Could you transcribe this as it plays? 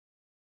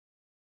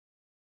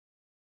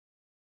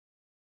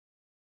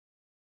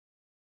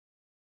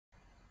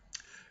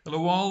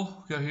Hello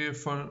all, we are here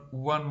for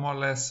one more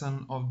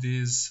lesson of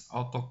this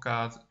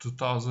AutoCAD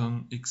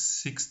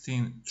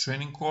 2016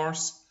 training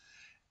course,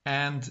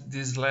 and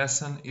this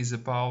lesson is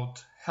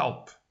about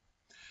help.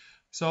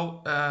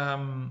 So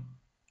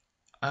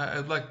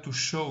I'd like to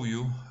show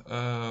you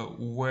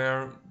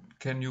where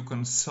can you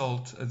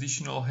consult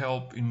additional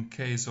help in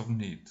case of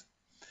need.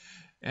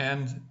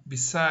 And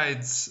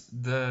besides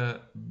the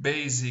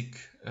basic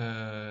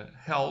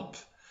help,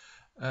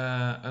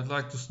 I'd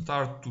like to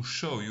start to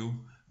show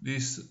you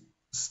this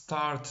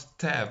Start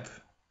tab,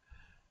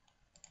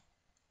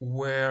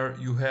 where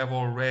you have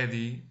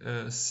already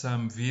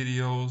some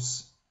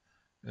videos,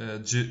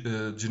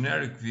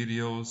 generic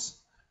videos.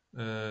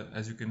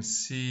 As you can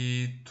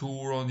see,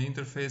 tour on the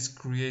interface,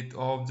 create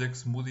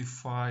objects,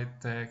 modify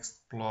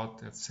text,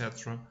 plot,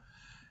 etc.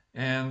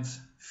 And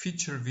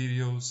feature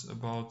videos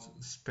about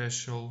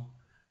special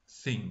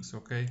things.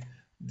 Okay,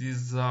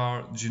 these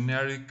are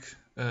generic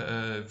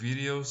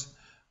videos,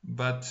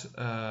 but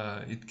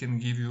it can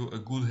give you a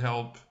good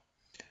help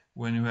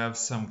when you have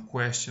some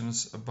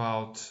questions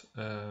about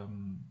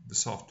the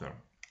software.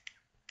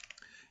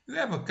 You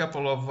have a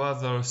couple of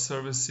other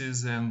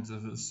services and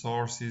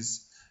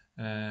sources,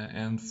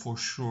 and for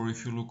sure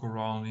if you look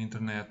around the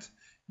internet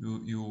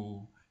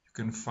you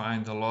can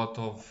find a lot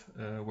of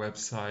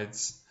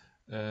websites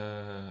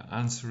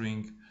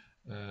answering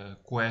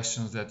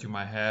questions that you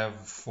might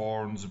have,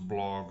 forums,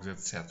 blogs,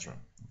 etc.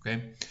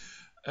 Okay,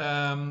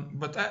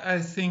 but I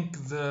think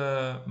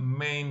the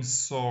main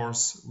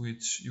source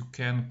which you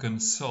can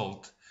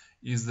consult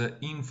is the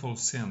info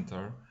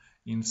center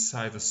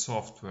inside the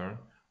software,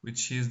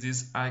 which is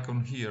this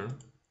icon here,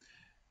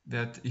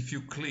 that if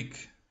you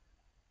click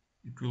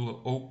it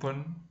will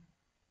open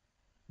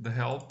the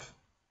help.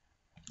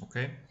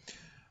 Okay,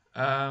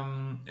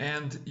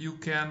 and you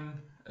can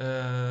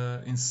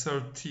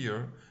insert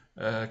here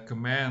a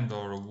command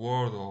or a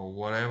word or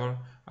whatever.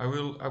 I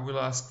will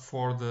ask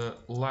for the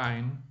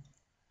line,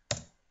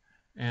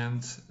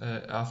 and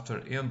after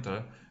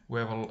enter we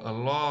have a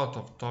lot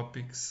of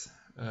topics,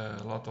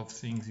 a lot of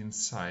things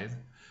inside,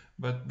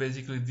 but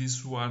basically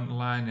this one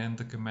line and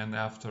the command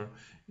after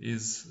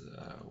is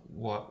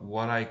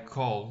what I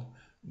call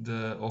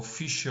the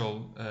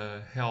official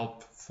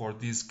help for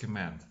this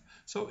command.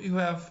 So you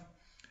have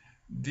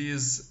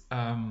these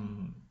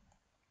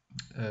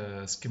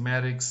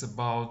schematics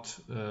about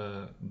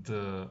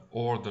the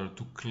order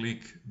to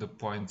click the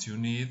points you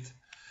need.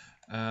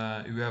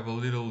 You have a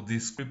little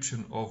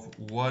description of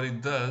what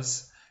it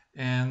does,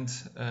 and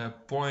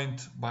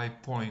point by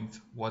point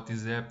what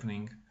is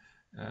happening,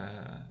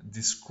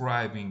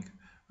 describing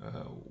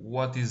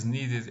what is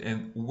needed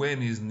and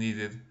when is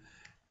needed,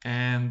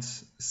 and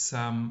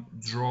some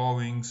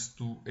drawings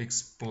to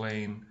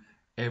explain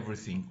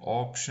everything,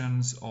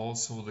 options,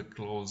 also the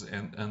close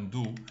and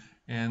undo,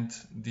 and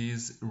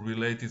these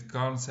related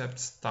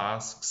concepts,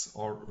 tasks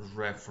or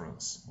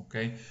reference.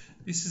 Okay,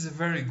 this is a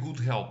very good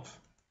help.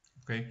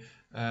 Okay,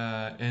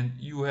 and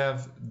you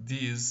have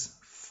these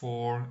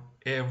for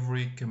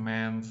every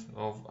command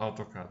of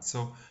AutoCAD.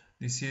 So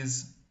this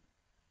is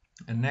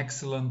an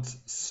excellent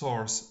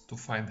source to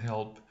find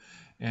help,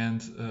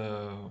 and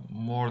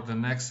more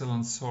than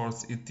excellent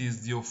source, it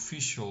is the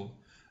official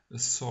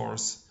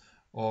source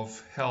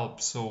of help.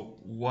 So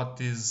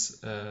what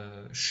is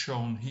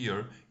shown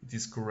here, it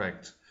is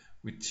correct,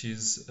 which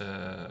is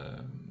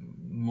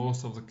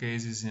most of the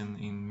cases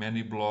in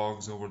many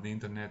blogs over the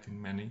internet,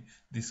 in many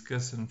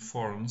discussion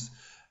forums.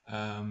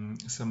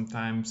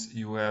 Sometimes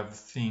you have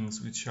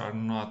things which are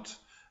not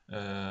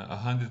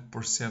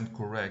 100%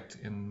 correct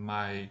and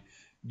might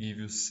give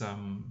you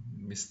some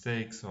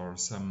mistakes or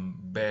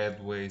some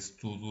bad ways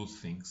to do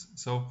things.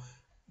 So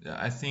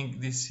I think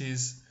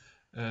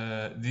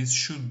this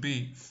should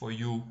be for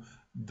you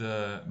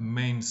the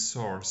main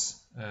source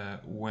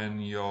when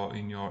you're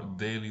in your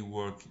daily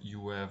work,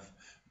 you have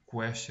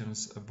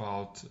questions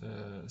about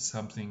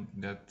something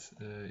that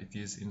it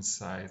is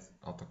inside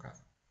AutoCAD.